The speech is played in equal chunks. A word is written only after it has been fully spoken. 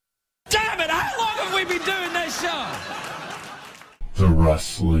damn it, how long have we been doing this show? The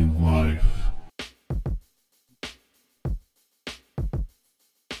Wrestling Life.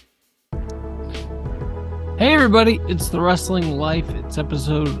 Hey everybody, it's The Wrestling Life. It's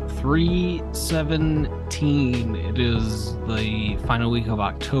episode 317. It is the final week of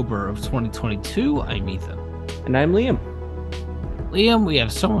October of 2022. I'm Ethan. And I'm Liam. Liam, we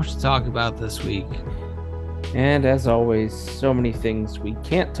have so much to talk about this week. And as always, so many things we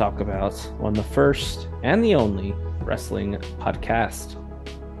can't talk about on the first and the only wrestling podcast.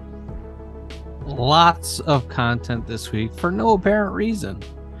 Lots of content this week for no apparent reason.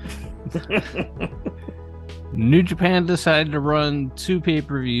 New Japan decided to run 2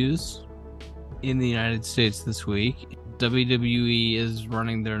 pay-per-views in the United States this week. WWE is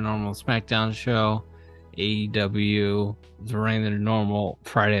running their normal SmackDown show. AEW is running their normal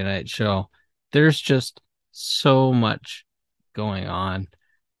Friday night show. There's just so much going on.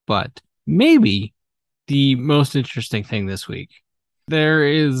 But maybe the most interesting thing this week, there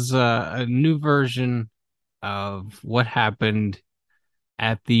is a new version of what happened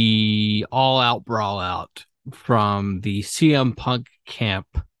at the All Out Brawl Out from the CM Punk camp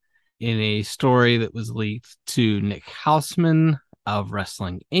in a story that was leaked to Nick Hausman of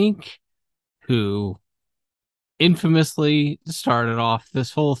Wrestling Inc., who infamously started off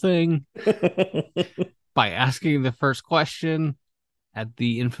this whole thing by asking the first question at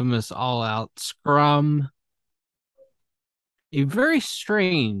the infamous All Out Scrum. A very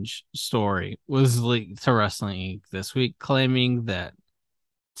strange story was leaked to Wrestling Inc. this week, claiming that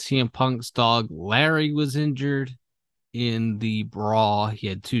CM Punk's dog Larry was injured in the brawl. He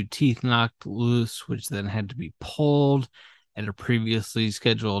had 2 teeth knocked loose, which then had to be pulled at a previously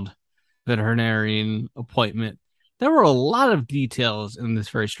scheduled veterinarian appointment. There were a lot of details in this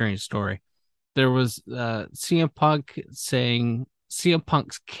very strange story. There was CM Punk saying, CM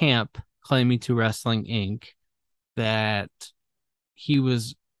Punk's camp claiming to Wrestling Inc. that he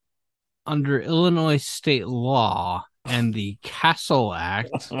was under Illinois state law and the Castle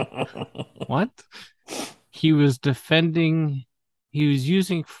Act. What? He was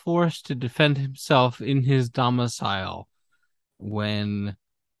using force to defend himself in his domicile when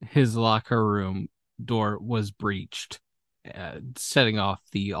his locker room door was breached, setting off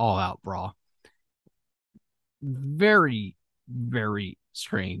the all-out brawl. Very, very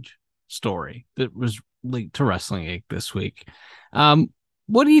strange story that was linked to Wrestling Inc. this week.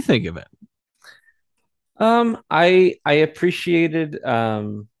 What do you think of it? I appreciated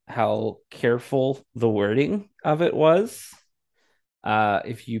how careful the wording of it was.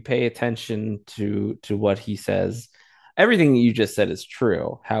 If you pay attention to what he says, everything that you just said is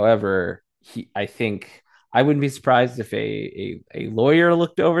true. However, I think I wouldn't be surprised if a lawyer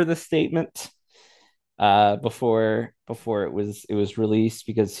looked over the statement before it was released,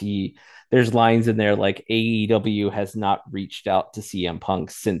 because there's lines in there like AEW has not reached out to CM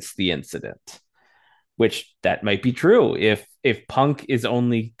Punk since the incident, which that might be true if Punk is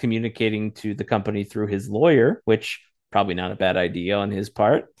only communicating to the company through his lawyer, which probably not a bad idea on his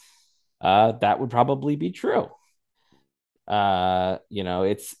part. That would probably be true.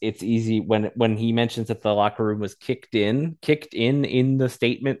 It's easy when he mentions that the locker room was kicked in the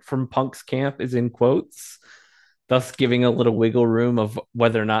statement from Punk's camp is in quotes, thus giving a little wiggle room of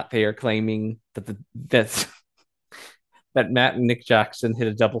whether or not they are claiming that Matt and Nick Jackson hit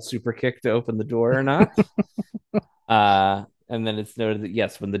a double super kick to open the door or not. And then it's noted that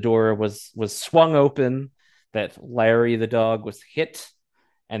yes, when the door was swung open, that Larry the dog was hit,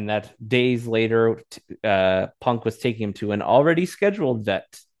 and that days later, Punk was taking him to an already scheduled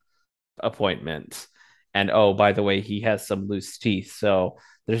vet appointment. And oh, by the way, he has some loose teeth. So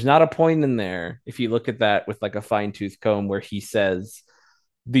there's not a point in there, if you look at that with like a fine-tooth comb, where he says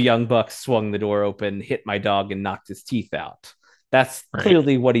the Young Bucks swung the door open, hit my dog, and knocked his teeth out. That's right.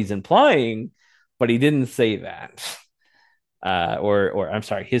 Clearly what he's implying, but he didn't say that. Or I'm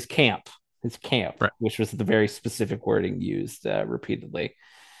sorry, his camp, right, which was the very specific wording used repeatedly.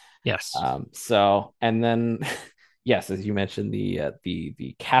 Yes. So, and then, yes, as you mentioned,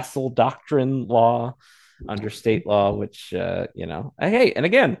 the Castle Doctrine law under state law, which hey, and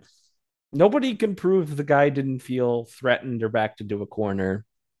again, nobody can prove the guy didn't feel threatened or backed into a corner.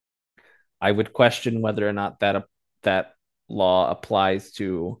 I would question whether or not that law applies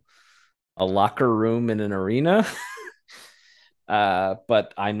to a locker room in an arena.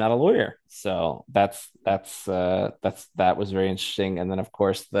 But I'm not a lawyer, so that was very interesting. And then, of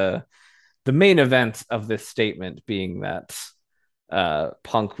course, the main event of this statement being that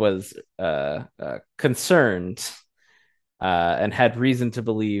Punk was concerned and had reason to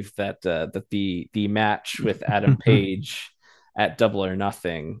believe that the match with Adam Page at Double or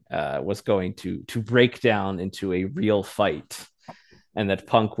Nothing was going to break down into a real fight, and that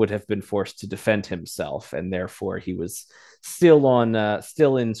Punk would have been forced to defend himself, and therefore he was still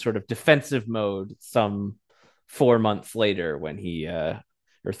in sort of defensive mode some 4 months later when he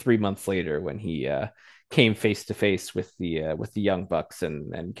or 3 months later when he came face to face with the Young Bucks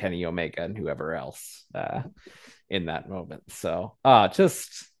and Kenny Omega and whoever else in that moment. So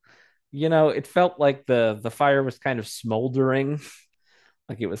just it felt like the fire was kind of smoldering.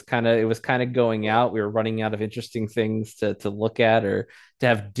 Like it was kind of going out. We were running out of interesting things to look at or to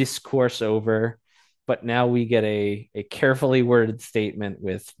have discourse over. But now we get a carefully worded statement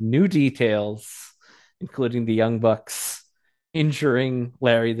with new details, including the Young Bucks injuring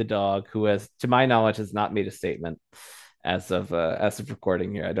Larry the dog, who has, to my knowledge, has not made a statement as of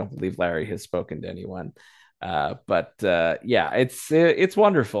recording here. I don't believe Larry has spoken to anyone. But yeah, it's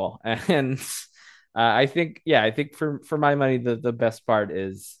wonderful, and I think for my money, the best part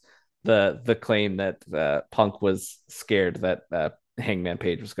is the claim that Punk was scared that Hangman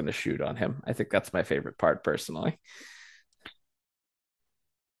Page was going to shoot on him. I think that's my favorite part personally.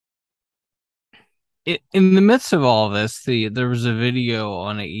 In the midst of all this, there was a video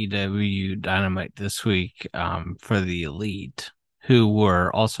on AEW Dynamite this week for the Elite, who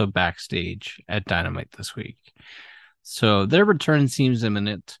were also backstage at Dynamite this week. So their return seems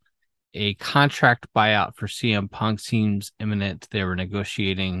imminent. A contract buyout for CM Punk seems imminent. They were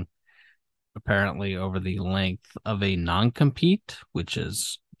negotiating apparently over the length of a non-compete, which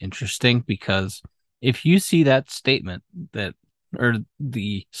is interesting because if you see that statement or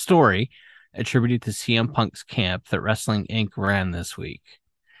the story attributed to CM Punk's camp that Wrestling Inc. ran this week,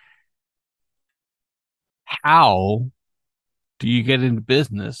 how do you get into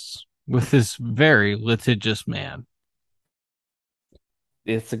business with this very litigious man?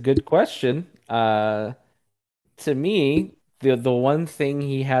 It's a good question. To me, the one thing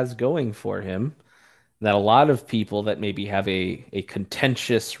he has going for him that a lot of people that maybe have a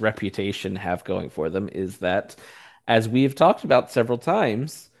contentious reputation have going for them is that, as we've talked about several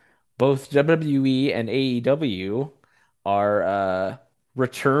times, both WWE and AEW are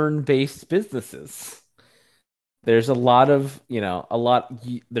return-based businesses. There's a lot of,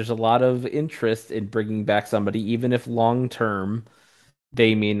 there's a lot of interest in bringing back somebody, even if long term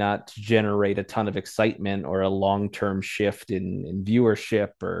they may not generate a ton of excitement or a long-term shift in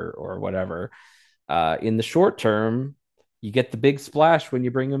viewership or whatever. In the short term, you get the big splash when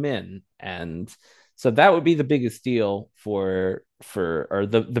you bring them in, and so that would be the biggest deal or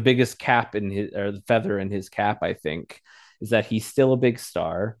the biggest cap in his, or the feather in his cap, I think, is that he's still a big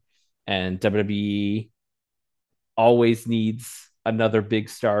star, and WWE always needs another big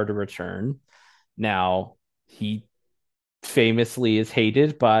star to return. Now, he famously is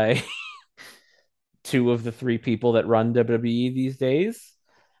hated by two of the three people that run WWE these days.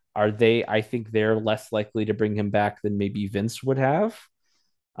 I think they're less likely to bring him back than maybe Vince would have.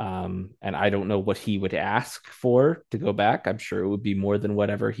 And I don't know what he would ask for to go back. I'm sure it would be more than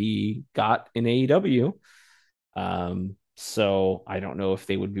whatever he got in AEW. So I don't know if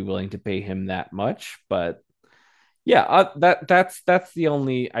they would be willing to pay him that much, but yeah, that's the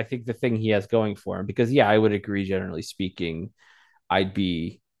only, I think, the thing he has going for him, because yeah, I would agree, generally speaking, I'd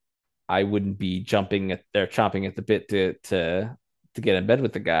be I wouldn't be jumping at there chomping at the bit to get in bed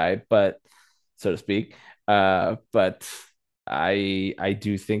with the guy, but so to speak. But I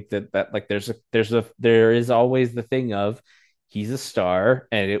do think that like there is always the thing of he's a star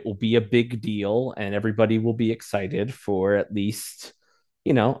and it will be a big deal and everybody will be excited for at least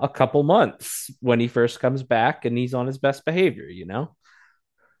a couple months when he first comes back and he's on his best behavior.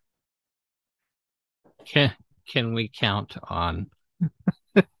 Can we count on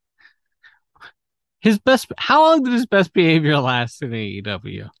his best? How long did his best behavior last in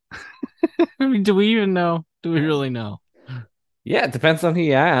AEW? I mean, do we even know? Do we really know? Yeah, it depends on who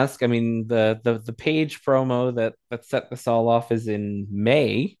you ask. I mean, the page promo that set this all off is in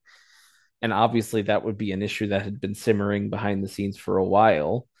May, and obviously that would be an issue that had been simmering behind the scenes for a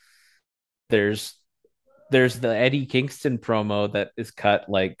while. There's the Eddie Kingston promo that is cut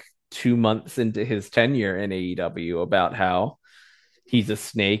like 2 months into his tenure in AEW about how he's a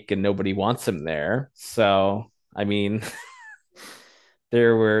snake and nobody wants him there. So, I mean,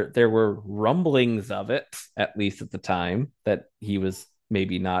 there were rumblings of it, at least at the time, that he was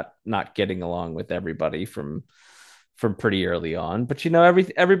maybe not getting along with everybody from pretty early on. But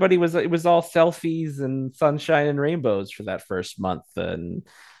everybody was, it was all selfies and sunshine and rainbows for that first month, and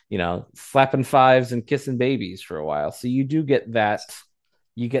slapping fives and kissing babies for a while. So you get that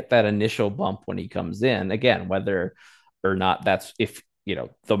initial bump when he comes in. Again, whether or not that's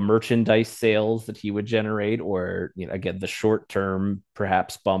the merchandise sales that he would generate, or again, the short term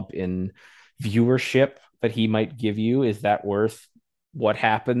perhaps bump in viewership that he might give you. Is that worth what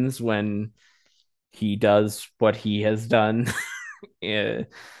happens when he does what he has done in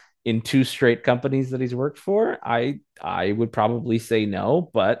two straight companies that he's worked for? I would probably say no,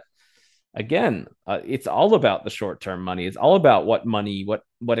 but again, it's all about the short-term money. It's all about what money,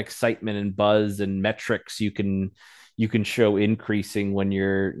 what excitement and buzz and metrics you can show increasing when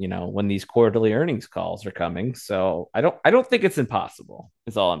when these quarterly earnings calls are coming. So I don't think it's impossible,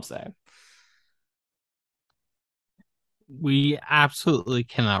 is all I'm saying. We absolutely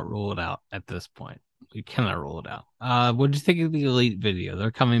cannot rule it out at this point. We cannot rule it out. What do you think of the Elite video?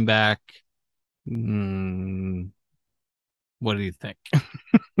 They're coming back. Mm, what do you think?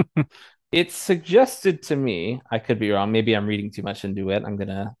 It's suggested to me, I could be wrong. Maybe I'm reading too much into it. I'm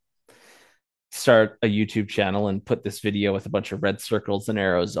gonna start a YouTube channel and put this video with a bunch of red circles and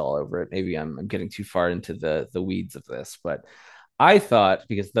arrows all over it. Maybe I'm getting too far into the weeds of this, but I thought,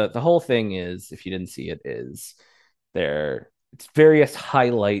 because the whole thing is, if you didn't see it, is there it's various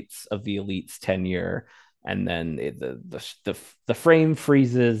highlights of the Elite's tenure, and then the frame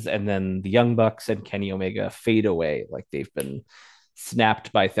freezes, and then the Young Bucks and Kenny Omega fade away like they've been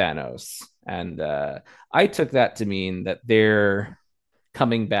snapped by Thanos. And I took that to mean that they're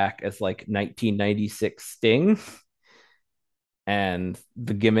coming back as like 1996 Sting. And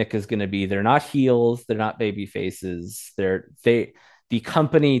the gimmick is going to be, they're not heels, they're not baby faces, the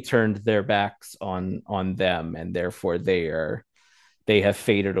company turned their backs on them, and therefore they have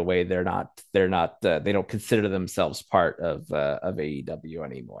faded away. They don't consider themselves part of AEW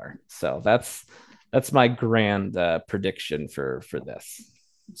anymore. So that's my grand prediction for this.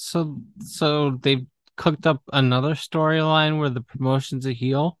 So they've cooked up another storyline where the promotion's a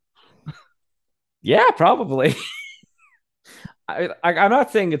heel. Yeah, probably. I'm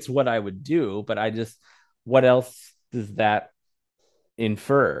not saying it's what I would do, but what else does that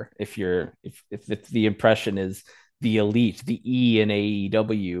infer? If it's the impression is the Elite, the E in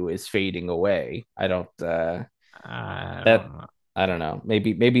AEW is fading away. I don't I don't know.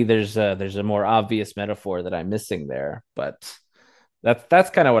 Maybe there's a more obvious metaphor that I'm missing there, but that's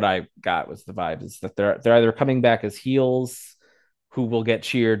kind of what I got, was the vibe, is that they're either coming back as heels who will get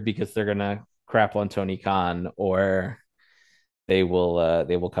cheered because they're gonna crap on Tony Khan, or they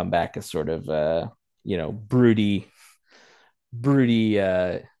will come back as sort of broody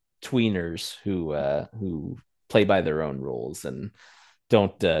tweeners who play by their own rules and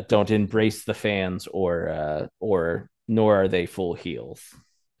don't embrace the fans, or nor are they full heels.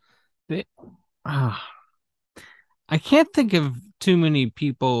 They, ah, I can't think of too many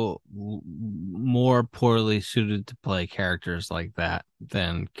people more poorly suited to play characters like that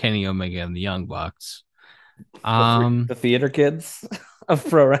than Kenny Omega and the Young Bucks. The theater kids of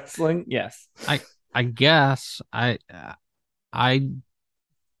pro wrestling. Yes. I guess I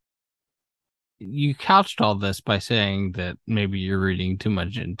you couched all this by saying that maybe you're reading too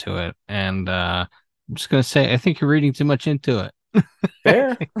much into it, and I'm just gonna say I think you're reading too much into it.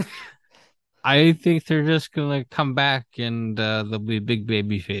 Fair. I think they're just gonna come back and they'll be big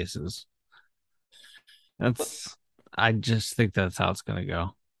baby faces. I just think that's how it's gonna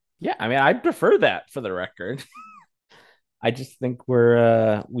go. Yeah, I mean, I prefer that, for the record. I just think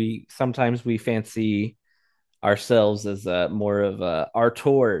we sometimes we fancy ourselves as more of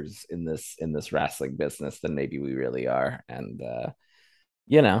artors in this wrestling business than maybe we really are. And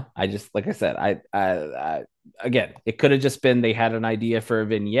I just, like I said, I again, it could have just been they had an idea for a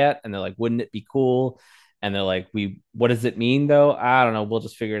vignette and they're like, wouldn't it be cool? And they're like, what does it mean though? I don't know. We'll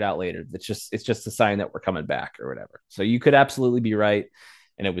just figure it out later. It's just a sign that we're coming back or whatever. So you could absolutely be right.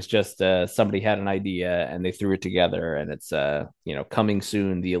 And it was just somebody had an idea and they threw it together, and it's coming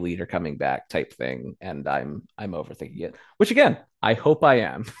soon, the Elite are coming back type thing. And I'm overthinking it, which again, I hope I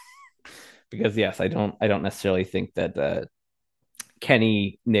am. Because yes, I don't necessarily think that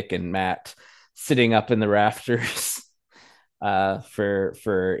Kenny, Nick, and Matt sitting up in the rafters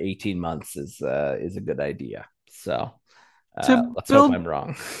for 18 months is a good idea. So let's hope I'm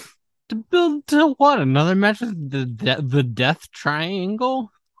wrong. To build to what? Another match with the Death Triangle?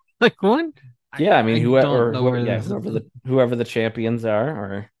 Like what? Yeah, I mean, whoever the champions are,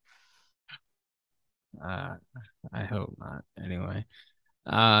 or I hope not. Anyway,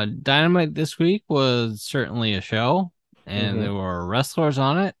 Dynamite this week was certainly a show, and there were wrestlers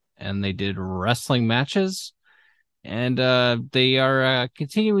on it, and they did wrestling matches, and they are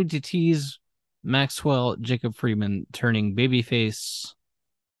continuing to tease Maxwell Jacob Friedman turning babyface.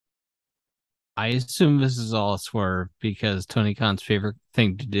 I assume this is all a swerve, because Tony Khan's favorite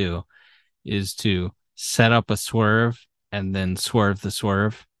thing to do is to set up a swerve and then Swerve the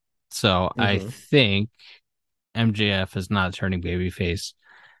Swerve. So I Mm-hmm. think MJF is not turning babyface.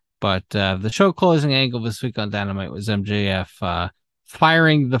 But the show closing angle this week on Dynamite was MJF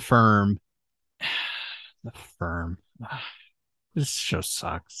firing the firm. The firm. This show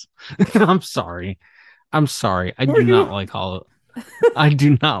sucks. I'm sorry. I'm sorry. I Who are do not you? like all. I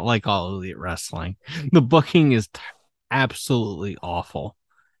do not like all Elite Wrestling. The booking is absolutely awful.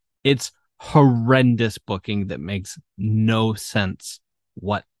 It's horrendous booking that makes no sense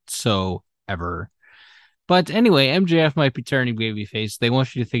whatsoever. But anyway, MJF might be turning babyface. They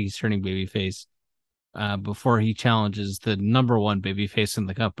want you to think he's turning babyface before he challenges the number one babyface in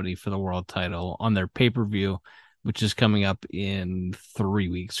the company for the world title on their pay-per-view, which is coming up in 3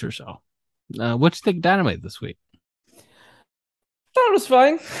 weeks or so. What you think Dynamite this week? Thought it was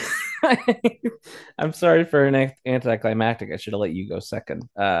fine. I'm sorry for an anticlimactic. I should have let you go second.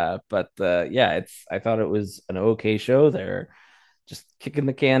 But yeah, I thought it was an okay show. They're just kicking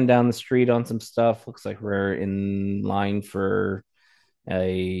the can down the street on some stuff. Looks like we're in line for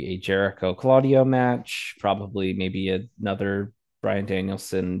a Jericho Claudio match, probably maybe another Brian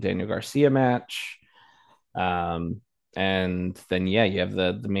Danielson Daniel Garcia match. Um, and then yeah, you have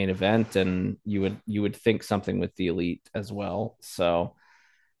the main event, and you would think something with the Elite as well. So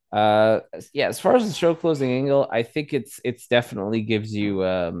yeah, as far as the show closing angle, I think it's definitely gives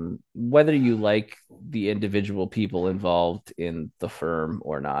you whether you like the individual people involved in the firm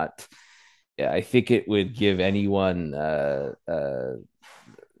or not. Yeah, I think it would give anyone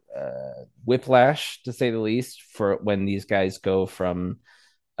whiplash, to say the least, for when these guys go from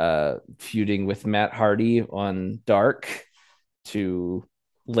feuding with Matt Hardy on Dark to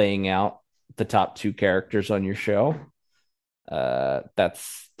laying out the top two characters on your show.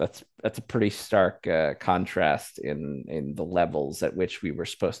 That's a pretty stark contrast in the levels at which we were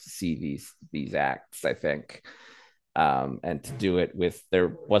supposed to see these acts, I think. And to do it with, there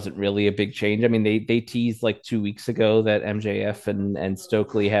wasn't really a big change. I mean, they teased like 2 weeks ago that MJF and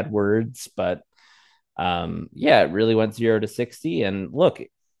Stokely had words, but yeah, it really went 0 to 60. And look,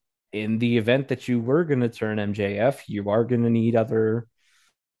 in the event that you were going to turn MJF, you are going to need other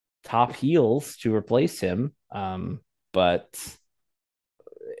top heels to replace him. But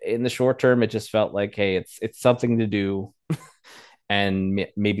in the short term, it just felt like, hey, it's something to do, and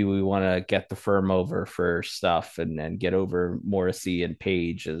maybe we want to get the firm over for stuff, and get over Morrissey and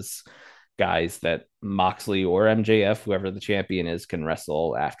Page as guys that Moxley or MJF, whoever the champion is, can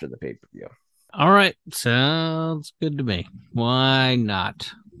wrestle after the pay per view. All right, sounds good to me. Why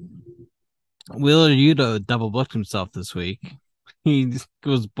not? Wheeler Yuta double booked himself this week. He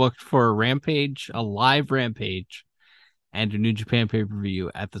was booked for a Rampage, a live Rampage, and a New Japan pay per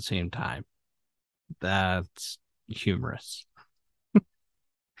view at the same time. That's humorous.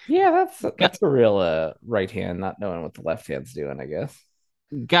 Yeah, that's a real right hand not knowing what the left hand's doing, I guess.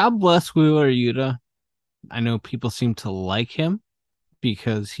 God bless Wheeler Yuta. I know people seem to like him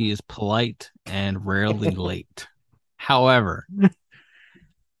because he is polite and rarely late. However,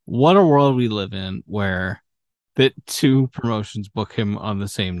 what a world we live in where that two promotions book him on the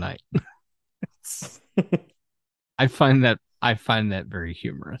same night. I find that very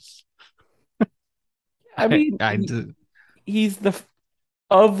humorous. I mean, he's the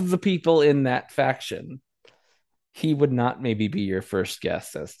of the people in that faction. He would not maybe be your first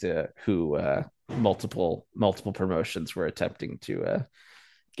guess as to who multiple promotions were attempting to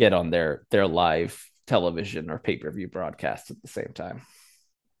get on their live television or pay-per-view broadcast at the same time.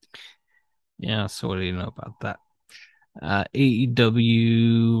 Yeah, so what do you know about that?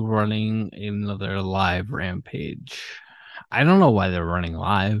 AEW running another live Rampage. I don't know why they're running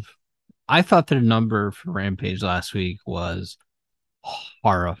live. I thought their number for Rampage last week was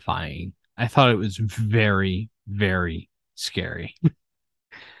horrifying. I thought it was very, very scary.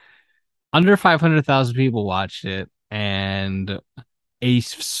 Under 500,000 people watched it, and a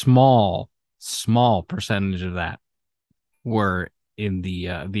small percentage of that were in the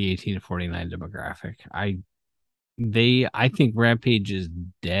 18 to 49 demographic. I think Rampage is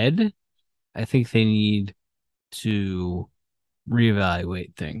dead. I think they need to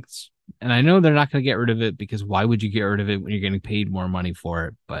reevaluate things. And I know they're not going to get rid of it, because why would you get rid of it when you're getting paid more money for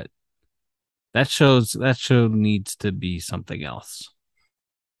it? But that show needs to be something else.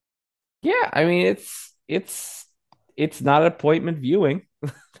 Yeah, I mean it's not appointment viewing.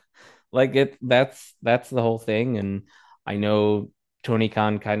 Like that's the whole thing. And I know Tony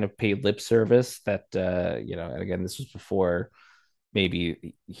Khan kind of paid lip service that and again, this was before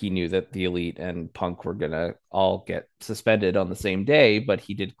maybe he knew that the Elite and Punk were gonna all get suspended on the same day, but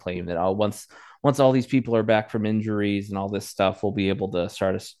he did claim that, oh, once all these people are back from injuries and all this stuff, we'll be able to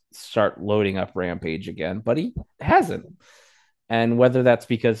start loading up Rampage again. But he hasn't. And whether that's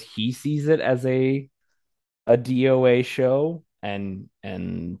because he sees it as a DOA show and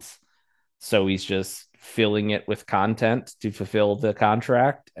so he's just filling it with content to fulfill the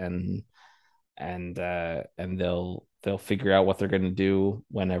contract and they'll figure out what they're going to do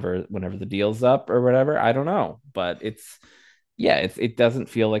whenever the deal's up or whatever. I don't know, but it doesn't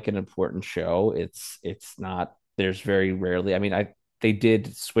feel like an important show. It's not. There's very rarely. I mean, they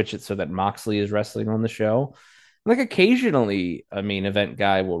did switch it so that Moxley is wrestling on the show. Like occasionally, a main event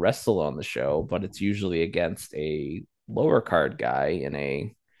guy will wrestle on the show, but it's usually against a lower card guy in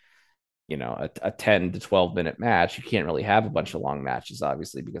a 10 to 12 minute match. You can't really have a bunch of long matches,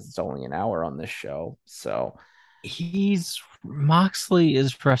 obviously, because it's only an hour on this show. So Moxley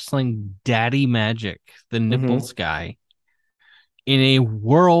is wrestling Daddy Magic, the nipples guy, in a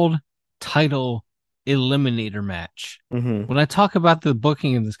world title eliminator match. When I talk about the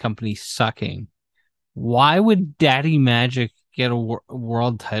booking of this company sucking, why would Daddy Magic get a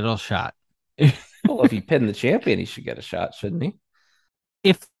world title shot? Well, if he pinned the champion, he should get a shot, shouldn't he?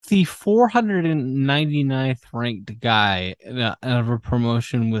 If the 499th ranked guy of a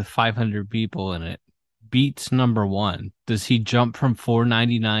promotion with 500 people in it beats number one, does he jump from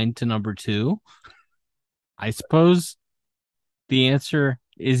 499 to number two? I suppose the answer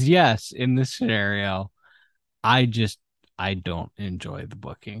is yes in this scenario. I don't enjoy the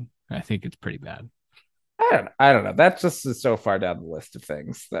booking. I think it's pretty bad. I don't know. That's just so far down the list of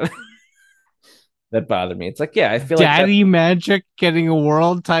things that bother me. It's like, yeah, I feel Daddy Magic getting a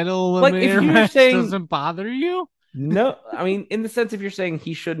world title eliminator match doesn't bother you? No, I mean, in the sense, if you're saying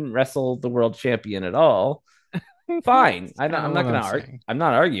he shouldn't wrestle the world champion at all, fine. I'm not going to argue. I'm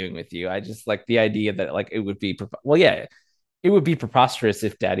not arguing with you. I just like the idea that like it would be, it would be preposterous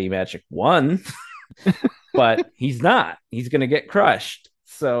if Daddy Magic won, but he's not. He's going to get crushed.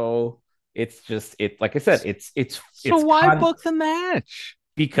 So it's just like I said, it's why book the match?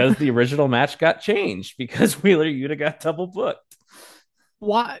 Because the original match got changed because Wheeler Yuta got double booked.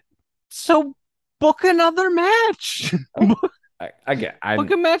 What? So book another match. Book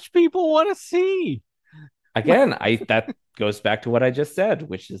a match people want to see. Again, that goes back to what I just said,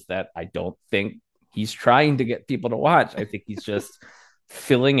 which is that I don't think he's trying to get people to watch. I think he's just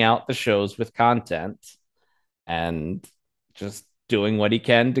filling out the shows with content and just doing what he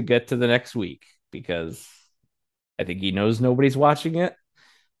can to get to the next week because I think he knows nobody's watching it.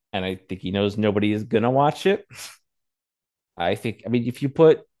 And I think he knows nobody is going to watch it. I mean, if you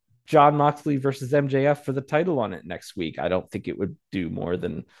put Jon Moxley versus MJF for the title on it next week, I don't think it would do more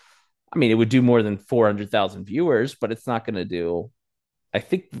than, it would do more than 400,000 viewers, but it's not going to do, I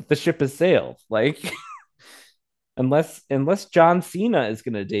think the ship has sailed. Like, unless John Cena is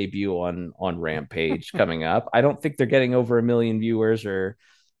going to debut on Rampage coming up, I don't think they're getting over 1 million viewers or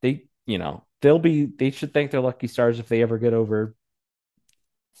they should thank their lucky stars if they ever get over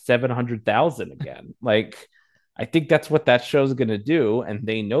 700,000 again. Like, I think that's what that show's going to do, and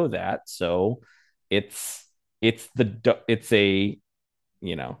they know that. So it's a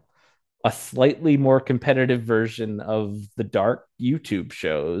a slightly more competitive version of the dark YouTube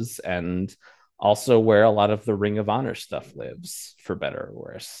shows, and also where a lot of the Ring of Honor stuff lives, for better or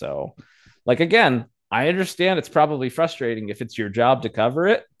worse. So, like, again, I understand it's probably frustrating if it's your job to cover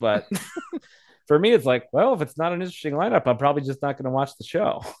it, but for me, it's like, well, if it's not an interesting lineup, I'm probably just not going to watch the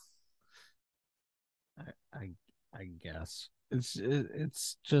show. I guess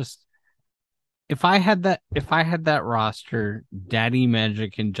it's just if I had that roster, Daddy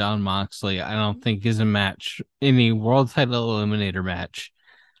Magic and Jon Moxley, I don't think is a match in a world title eliminator match.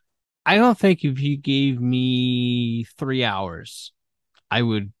 I don't think if you gave me 3 hours, I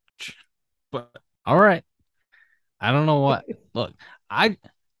would. But all right, I don't know what. Look, the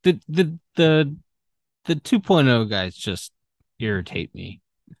 2.0 guys just irritate me.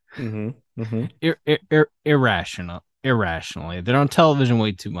 Irrationally. They're on television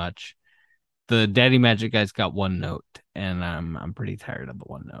way too much. The Daddy Magic guys got one note, and I'm pretty tired of the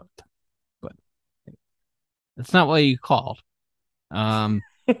one note. But that's not what you called.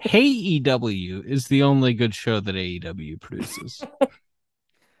 Hey EW is the only good show that AEW produces.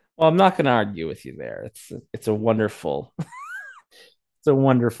 Well, I'm not going to argue with you there. It's a wonderful it's a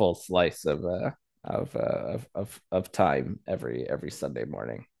wonderful slice of time every Sunday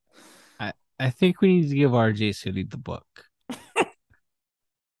morning. I think we need to give RJ City the book.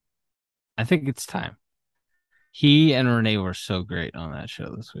 I think it's time. He and Renee were so great on that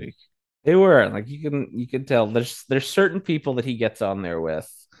show this week. They were. Like, you can tell there's certain people that he gets on there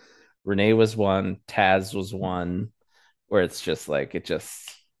with. Renee was one, Taz was one, where it's just like it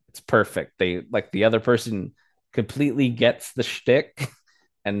just It's perfect. They like the other person completely gets the shtick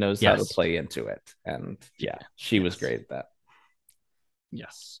and knows how to Yes. play into it. And yeah, she was Yes. great at that.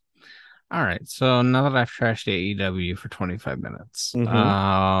 Yes. All right. So now that I've trashed AEW for 25 minutes,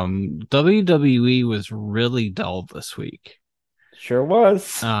 Mm-hmm. WWE was really dull this week. Sure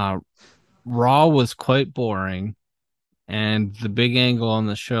was. Uh, Raw was quite boring, and the big angle on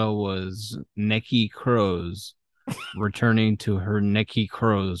the show was Nikki Cross returning to her Nikki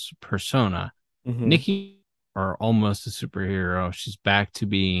Cross persona. Mm-hmm. Nikki, or almost a superhero, she's back to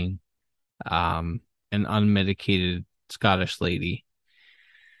being an unmedicated Scottish lady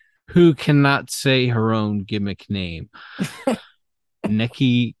who cannot say her own gimmick name.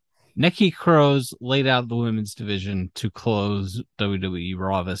 Nikki Cross laid out the women's division to close WWE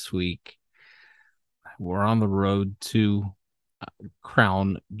Raw this week. We're on the road to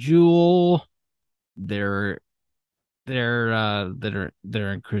Crown Jewel. They're they're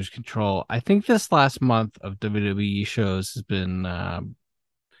in cruise control. I think this last month of WWE shows has been I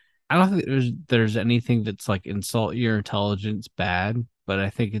don't think there's anything that's like insult your intelligence bad, but I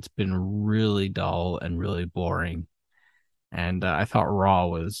think it's been really dull and really boring. And I thought Raw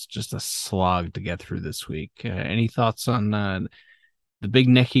was just a slog to get through this week. Any thoughts on the big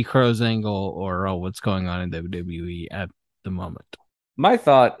Nikki Cross angle or what's going on in WWE at the moment? My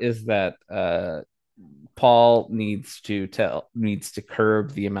thought is that Paul needs to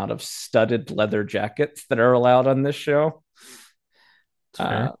curb the amount of studded leather jackets that are allowed on this show. It's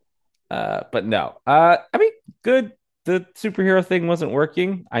Uh, fair. but no, I mean, good. The superhero thing wasn't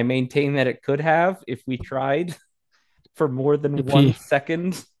working. I maintain that it could have if we tried for more than If he 1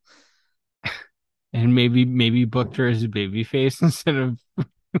 second. and maybe booked her as a babyface instead of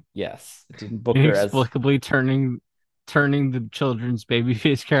Yes, it didn't book her as inexplicably turning the children's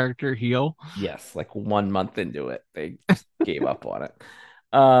babyface character heel. yes, like 1 month into it, they just gave up on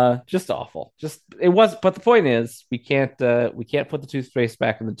it. Just awful. Just it was, but the point is we can't put the toothpaste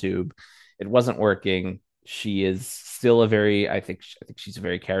back in the tube. It wasn't working. She is still a very I think she's a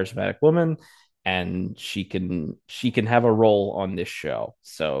very charismatic woman and she can have a role on this show.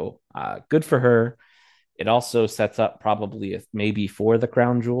 So good for her. It also sets up probably if maybe for the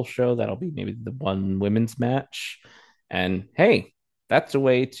Crown Jewel show. That'll be maybe the one women's match. And hey, that's a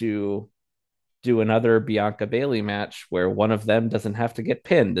way to do another Bianca Bailey match where one of them doesn't have to get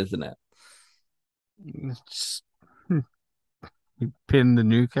pinned, isn't it? Just pin the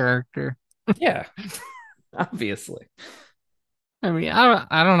new character. Yeah, obviously. I mean,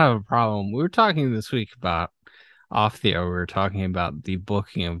 I don't have a problem. We were talking this week about off the air. We were talking about the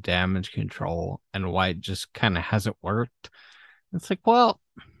booking of Damage Control and why it just kind of hasn't worked. It's like, well,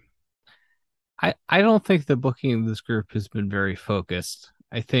 I don't think the booking of this group has been very focused.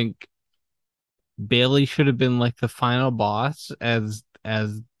 I think Bailey should have been like the final boss as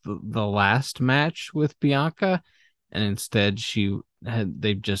the last match with Bianca, and instead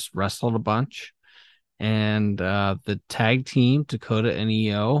they've just wrestled a bunch. And the tag team Dakota and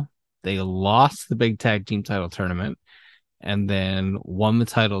EO, they lost the big tag team title tournament and then won the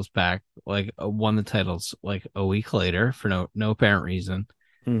titles like a week later for no apparent reason.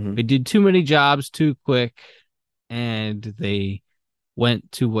 Mm-hmm. They did too many jobs too quick, and they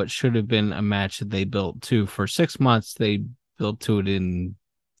went to what should have been a match that they built to for 6 months. They built to it in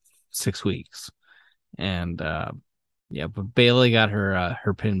 6 weeks, and yeah, but Bailey got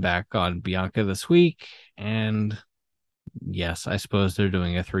her pin back on Bianca this week, and yes, I suppose they're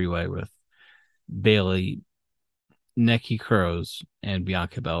doing a 3-way with Bailey, Nikki Cross, and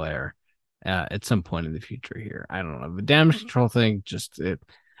Bianca Belair at some point in the future here. I don't know. The damage control thing, just it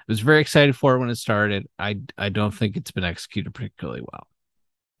I was very excited for it when it started. I don't think it's been executed particularly well.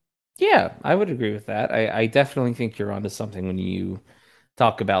 Yeah, I would agree with that. I definitely think you're onto something when you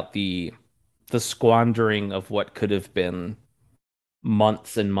talk about the squandering of what could have been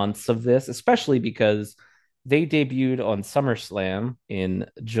months and months of this, especially because they debuted on SummerSlam in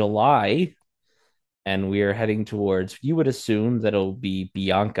July, and we are heading towards, you would assume that it'll be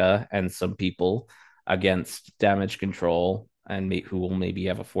Bianca and some people against Damage Control, and who will maybe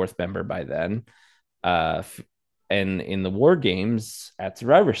have a fourth member by then. Uh, and in the War Games at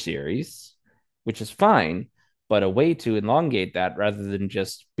Survivor Series, which is fine, but a way to elongate that rather than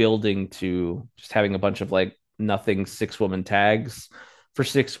just building to just having a bunch of like nothing 6 woman tags for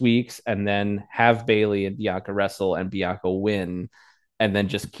 6 weeks and then have Bailey and Bianca wrestle and Bianca win and then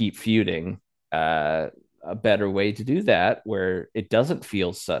just keep feuding. A better way to do that where it doesn't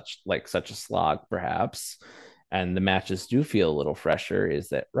feel such a slog, perhaps, and the matches do feel a little fresher is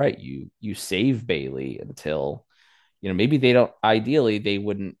that right, you save Bailey until maybe they don't, ideally they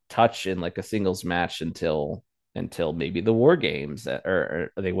wouldn't touch in like a singles match until until maybe the War Games,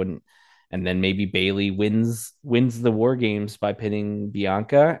 or they wouldn't. And then maybe Bailey wins the War Games by pinning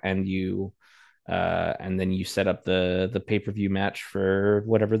Bianca, and then you set up the pay per view match for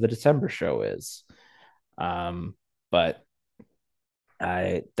whatever the December show is. But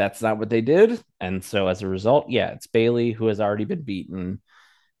I that's not what they did, and so as a result, yeah, it's Bailey who has already been beaten,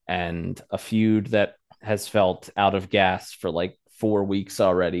 and a feud that has felt out of gas for like 4 weeks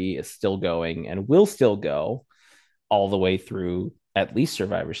already is still going and will still go all the way through at least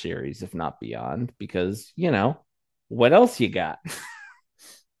Survivor Series, if not beyond, because what else you got?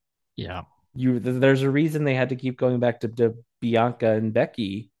 Yeah. There's a reason they had to keep going back to Bianca and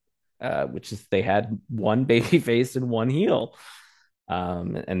Becky, which is they had one baby face and one heel.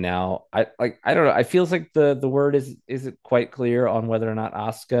 And now I don't know. I feels like the word isn't quite clear on whether or not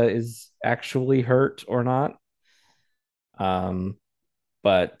Asuka is actually hurt or not. Um,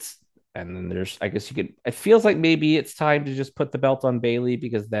 but and then there's I guess you could. It feels like maybe it's time to just put the belt on Bailey,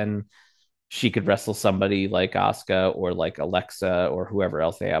 because then she could wrestle somebody like Asuka or like Alexa or whoever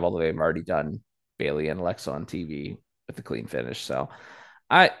else they have, although they've already done Bailey and Alexa on TV with a clean finish. So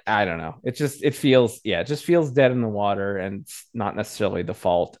I don't know. It just feels dead in the water, and it's not necessarily the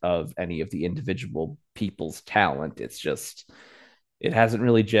fault of any of the individual people's talent. It's just it hasn't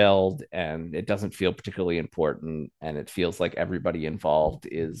really gelled, and it doesn't feel particularly important, and it feels like everybody involved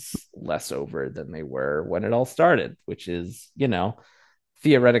is less over than they were when it all started, which is,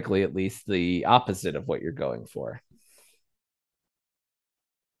 theoretically at least the opposite of what you're going for.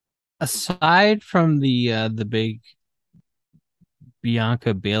 Aside from the big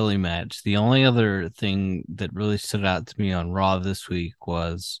Bianca Bailey match, the only other thing that really stood out to me on Raw this week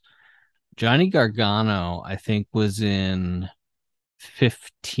was Johnny Gargano, I think, was in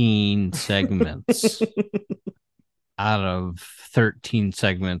 15 segments out of 13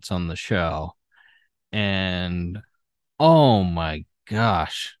 segments on the show. And oh my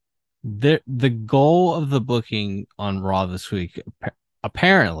gosh. The goal of the booking on Raw this week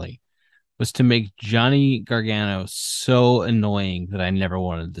apparently was to make Johnny Gargano so annoying that I never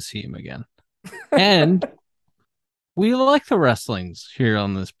wanted to see him again. And we like the wrestlings here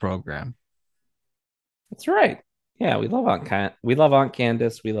on this program. That's right. Yeah, we love Aunt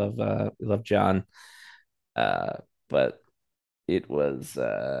Candace, we love John. But it was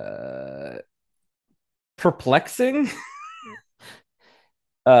perplexing.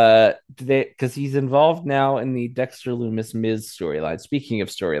 Because he's involved now in the Dexter Loomis Miz storyline. Speaking of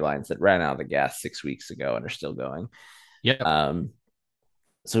storylines that ran out of the gas 6 weeks ago and are still going. Yep.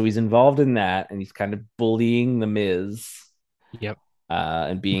 So he's involved in that, and he's kind of bullying the Miz. Yep.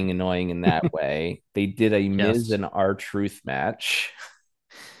 And being annoying in that way. They did a Miz and R-Truth match.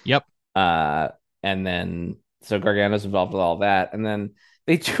 Yep. And then so Gargano's involved with all that, and then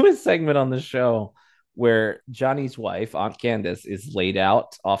they do a segment on the show where Johnny's wife, Aunt Candace, is laid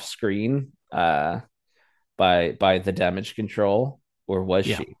out off screen by the Damage Control, or was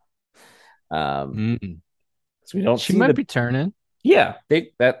she? So we don't. She might be turning. Yeah,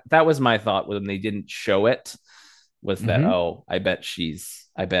 that was my thought when they didn't show it. Was that I bet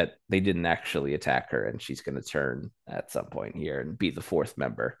they didn't actually attack her, and she's going to turn at some point here and be the fourth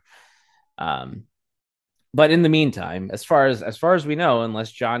member. But in the meantime, as far as we know, unless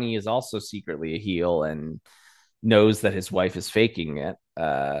Johnny is also secretly a heel and knows that his wife is faking it,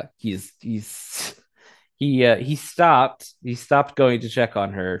 he stopped going to check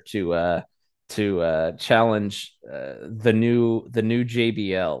on her to challenge the new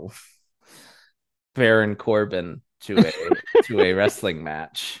JBL, Baron Corbin, to a wrestling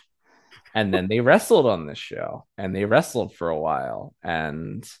match. And then they wrestled on this show, and they wrestled for a while,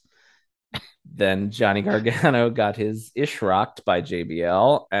 and then Johnny Gargano got his ish rocked by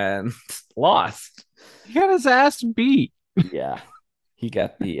JBL and lost. He got his ass beat. Yeah.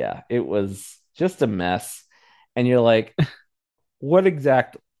 It was just a mess. And you're like, what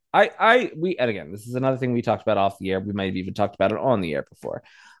exact and again, this is another thing we talked about off the air. We might have even talked about it on the air before.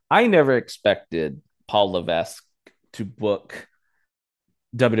 I never expected Paul Levesque to book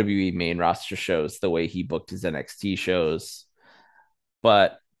WWE main roster shows the way he booked his NXT shows.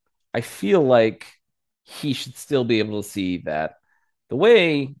 But I feel like he should still be able to see that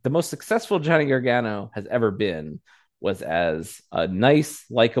the most successful Johnny Gargano has ever been was as a nice,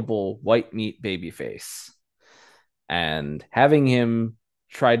 likable white meat babyface. And having him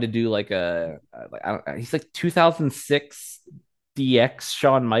try to do he's like 2006 DX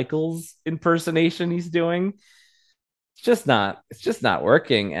Shawn Michaels impersonation he's doing. It's just not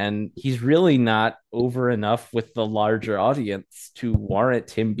working, and he's really not over enough with the larger audience to warrant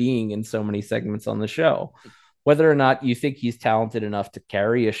him being in so many segments on the show. whether or not you think he's talented enough to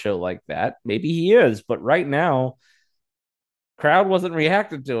carry a show like that, maybe he is. But right now, crowd wasn't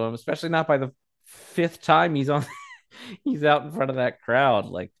reacting to him, especially not by the fifth time he's on. He's out in front of that crowd.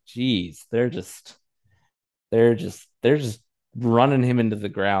 Like, geez, they're just running him into the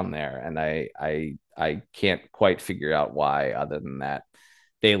ground there, and I can't quite figure out why. Other than that,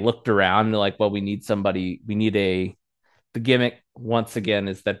 they looked around and they're like, well, we need somebody. We need a the gimmick once again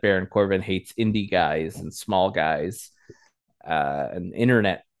is that Baron Corbin hates indie guys and small guys and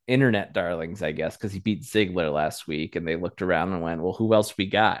internet darlings, I guess, because he beat Ziggler last week, and they looked around and went, well, who else we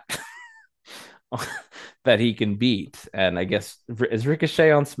got that he can beat? And I guess is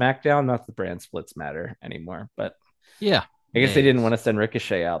Ricochet on SmackDown? Not the brand splits matter anymore, but Yeah. I guess they didn't want to send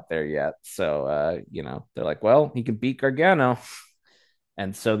Ricochet out there yet. So they're like, well, he can beat Gargano.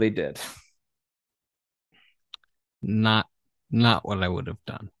 And so they did. Not not what I would have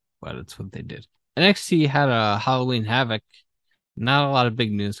done, but it's what they did. NXT had a Halloween Havoc. Not a lot of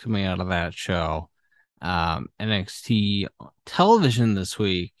big news coming out of that show. NXT television this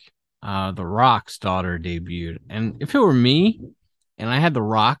week, The Rock's daughter debuted. And if it were me and I had The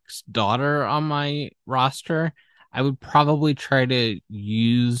Rock's daughter on my roster, I would probably try to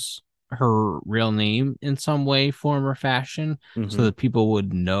use her real name in some way, form, or fashion so that people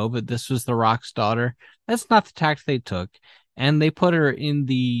would know that this was The Rock's daughter. That's not the tact they took. And they put her in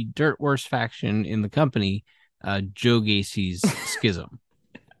the dirt worst faction in the company, Joe Gacy's Schism.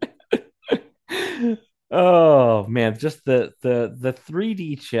 Oh man, just the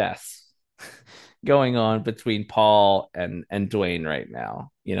 3D chess going on between Paul and Dwayne right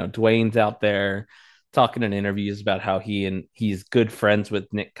now. Dwayne's out there talking in interviews about how he's good friends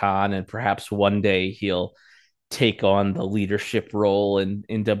with Nick Khan, and perhaps one day he'll take on the leadership role in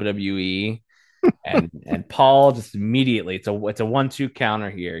WWE. And Paul just immediately, it's a 1-2 counter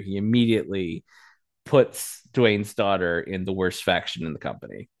here. He immediately puts Dwayne's daughter in the worst faction in the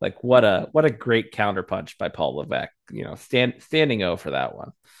company. Like what a great counterpunch by Paul Levesque. Standing O for that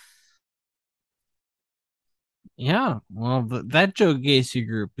one. Yeah, well, that Joe Gacy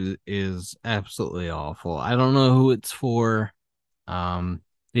group is absolutely awful. I don't know who it's for.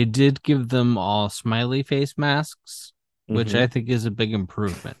 They did give them all smiley face masks, which I think is a big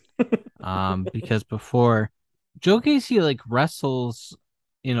improvement. Because before Joe Gacy like wrestles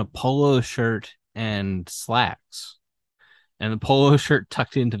in a polo shirt and slacks, and the polo shirt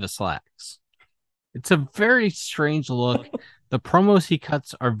tucked into the slacks. It's a very strange look. The promos he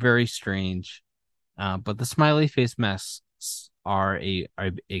cuts are very strange. But the smiley face masks are a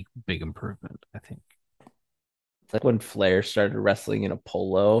big improvement, I think. It's like when Flair started wrestling in a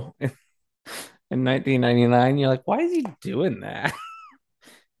polo in 1999. You're like, why is he doing that?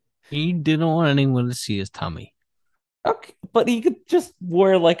 He didn't want anyone to see his tummy. Okay, but he could just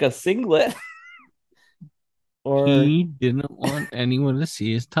wear like a singlet. He didn't want anyone to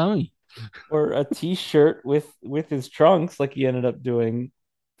see his tummy. Or a t-shirt with his trunks like he ended up doing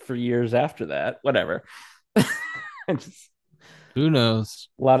for years after that. Whatever. Just, who knows?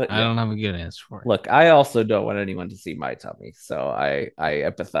 I don't have a good answer for it. Look, I also don't want anyone to see my tummy, so I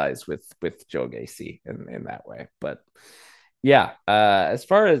empathize with Joe Gacy in that way. But yeah, as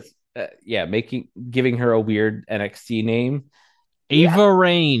far as giving her a weird NXT name, Ava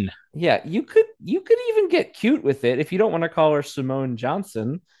Rain. Yeah, you could even get cute with it if you don't want to call her Simone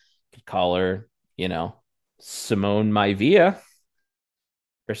Johnson. You could call her, Simone Maivia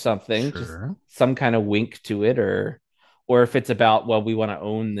or something. Sure. Just some kind of wink to it, or if it's about, well, we want to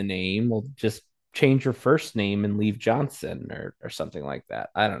own the name, we'll just change your first name and leave Johnson or something like that.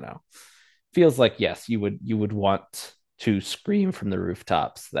 I don't know. Feels like yes, you would want to scream from the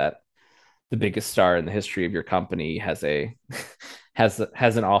rooftops that the biggest star in the history of your company has a has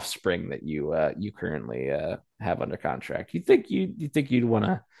an offspring that you currently have under contract. You think you'd want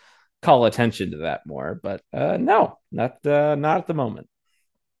to call attention to that more, but no, not at the moment.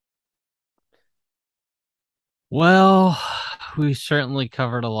 Well, we certainly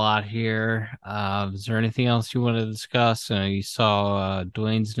covered a lot here. Is there anything else you want to discuss? You saw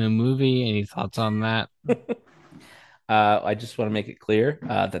Dwayne's new movie. Any thoughts on that? I just want to make it clear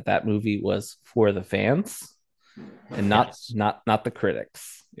that movie was for the fans and not the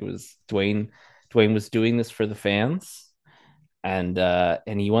critics. It was Dwayne. Dwayne was doing this for the fans, and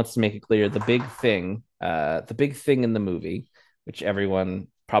he wants to make it clear the big thing in the movie, which everyone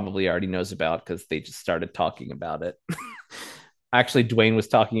probably already knows about because they just started talking about it. Actually, Dwayne was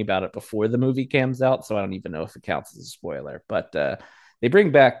talking about it before the movie comes out, so I don't even know if it counts as a spoiler. But they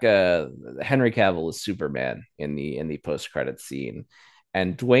bring back Henry Cavill as Superman in the post-credit scene,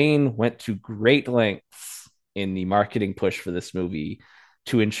 and Dwayne went to great lengths in the marketing push for this movie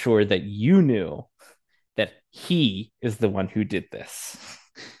to ensure that you knew that he is the one who did this.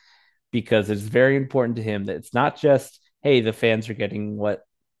 Because it's very important to him that it's not just, hey, the fans are getting what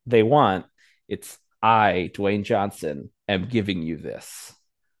they want. It's I, Dwayne Johnson, am giving you this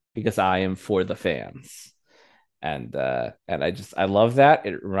because I am for the fans. And I love that.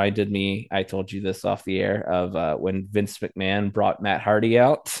 It reminded me, I told you this off the air, of when Vince McMahon brought Matt Hardy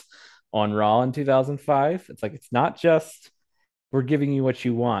out on Raw in 2005. It's like, it's not just we're giving you what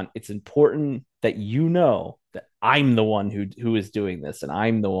you want. It's important that you know that I'm the one who is doing this, and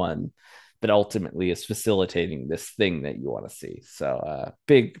I'm the one that ultimately is facilitating this thing that you want to see. So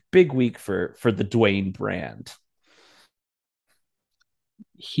big week for the Dwayne brand.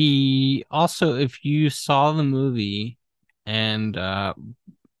 He also, if you saw the movie and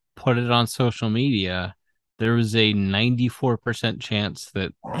put it on social media, there was a 94% chance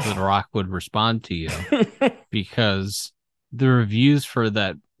that The Rock would respond to you because the reviews for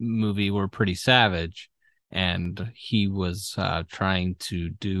that movie were pretty savage, and he was trying to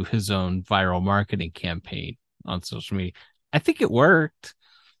do his own viral marketing campaign on social media. I think it worked.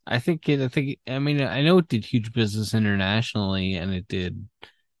 I mean, I know it did huge business internationally, and it did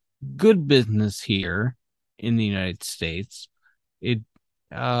good business here in the United States. It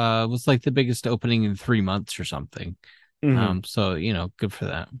was like the biggest opening in 3 months or something. Mm-hmm. So, good for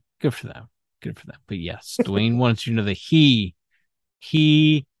them. Good for them. Good for them. But yes, Dwayne wants you to know that he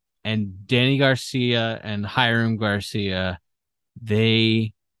and Danny Garcia and Hiram Garcia,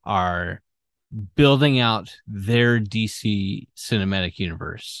 they are building out their DC cinematic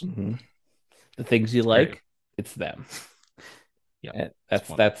universe. Mm-hmm. The things you like, Great. it's them. Yeah,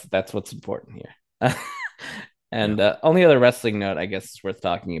 That's what's important here. And only other wrestling note I guess is worth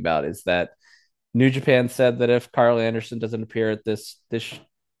talking about is that New Japan said that if Karl Anderson doesn't appear at this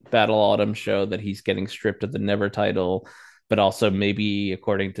Battle Autumn show, that he's getting stripped of the Never title. But also, maybe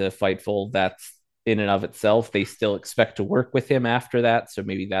according to Fightful, that's in and of itself, they still expect to work with him after that. So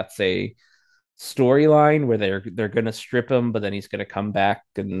maybe that's a storyline where they're gonna strip him, but then he's gonna come back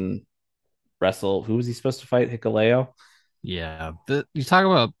and wrestle. Who was he supposed to fight? Hikuleo. Yeah. You talk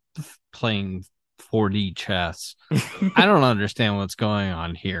about playing 4D chess. I don't understand what's going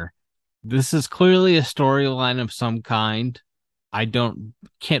on here. This is clearly a storyline of some kind. I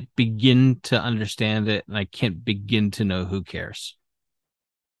can't begin to understand it, and I can't begin to know who cares.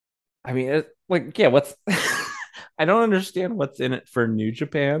 I mean, what's I don't understand what's in it for New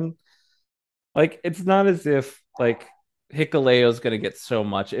Japan. Like, it's not as if like Hikuleo's going to get so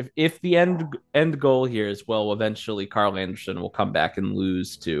much. If the end goal here is, well, eventually Karl Anderson will come back and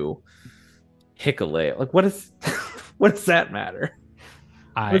lose to Hikuleo. Like, what is what does that matter?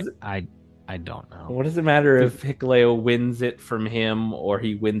 I don't know. What does it matter if Hikuleo wins it from him, or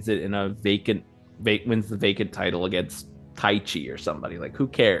he wins it in a wins the vacant title against Taichi or somebody? Like, who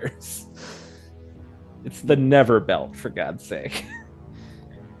cares? It's the never belt, for God's sake.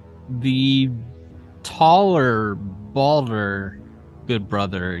 The taller, balder Good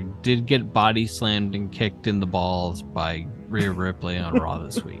Brother did get body slammed and kicked in the balls by Rhea Ripley on Raw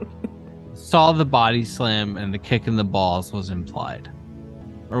this week. Saw the body slam, and the kick in the balls was implied.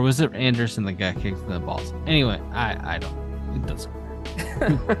 Or was it Anderson that got kicked in the balls? Anyway, I don't. It doesn't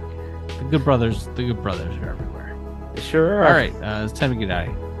matter. The Good Brothers are everywhere. They sure are. All right, it's time to get out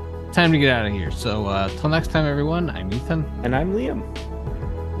of here. Time to get out of here. So till next time, everyone. I'm Ethan, and I'm Liam.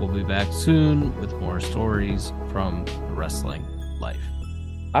 We'll be back soon with more stories from the wrestling life.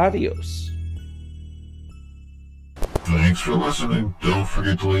 Adios. Thanks for listening. Don't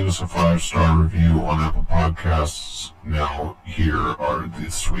forget to leave us a 5-star review on Apple Podcasts. Now, here are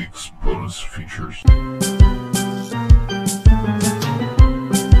this week's bonus features.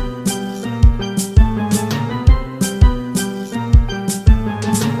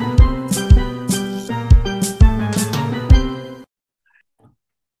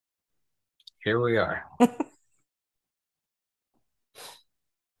 Here we are.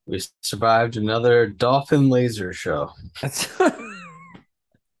 We survived another dolphin laser show.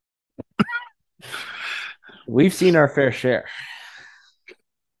 We've seen our fair share.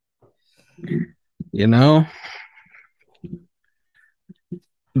 You know,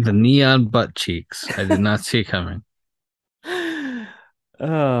 the neon butt cheeks. I did not see coming. Yeah.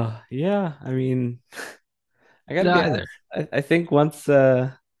 I mean, I gotta be Either. I think once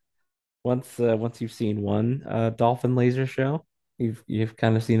you've seen one dolphin laser show, you've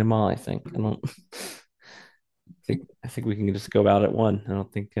kind of seen them all. I think. I think we can just go out at one. I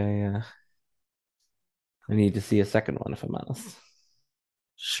don't think I need to see a second one, if I'm honest.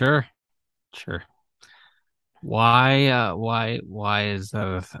 Sure. Why is that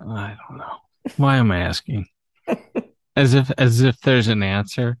a thing? I don't know. Why am I asking? As if there's an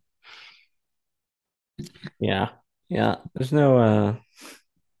answer. Yeah. Yeah. There's no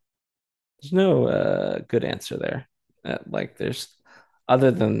good answer there. Like there's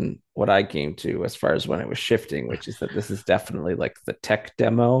other than what I came to as far as when it was shifting, which is that this is definitely like the tech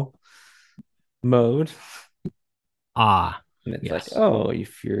demo mode. Ah, And it's like, yes. oh,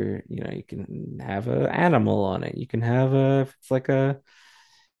 if you're, you can have an animal on it. You can have if it's like a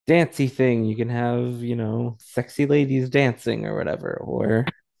dancey thing, you can have, sexy ladies dancing or whatever. Or,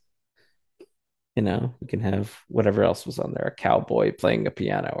 you can have whatever else was on there, a cowboy playing a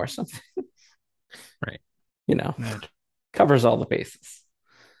piano or something, Right. you know, That covers all the bases.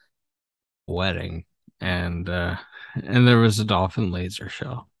 wedding and there was a dolphin laser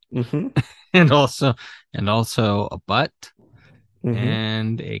show. Mm-hmm. And also a butt Mm-hmm.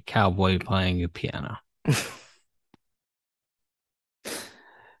 and a cowboy playing a piano.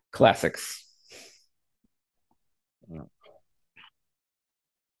 Classics.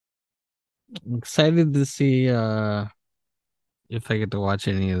 I'm excited to see if I get to watch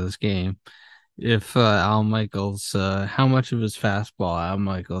any of this game. If Al Michaels how much of his fastball Al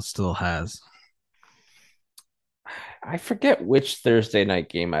Michaels still has. I forget which Thursday night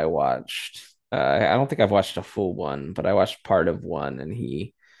game I watched. I don't think I've watched a full one, but I watched part of one, and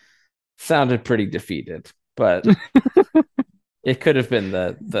he sounded pretty defeated. But it could have been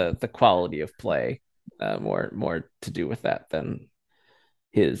the quality of play, more to do with that than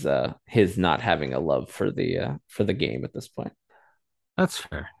his not having a love for the game at this point. That's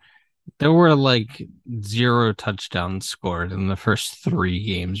fair. There were like 0 touchdowns scored in the first 3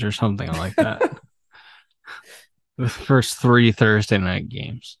 games or something like that. The first 3 Thursday night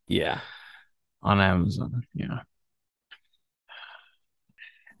games Yeah. on Amazon. Yeah.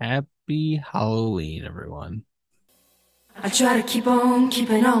 Happy Halloween, everyone. I try to keep on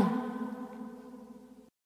keeping on.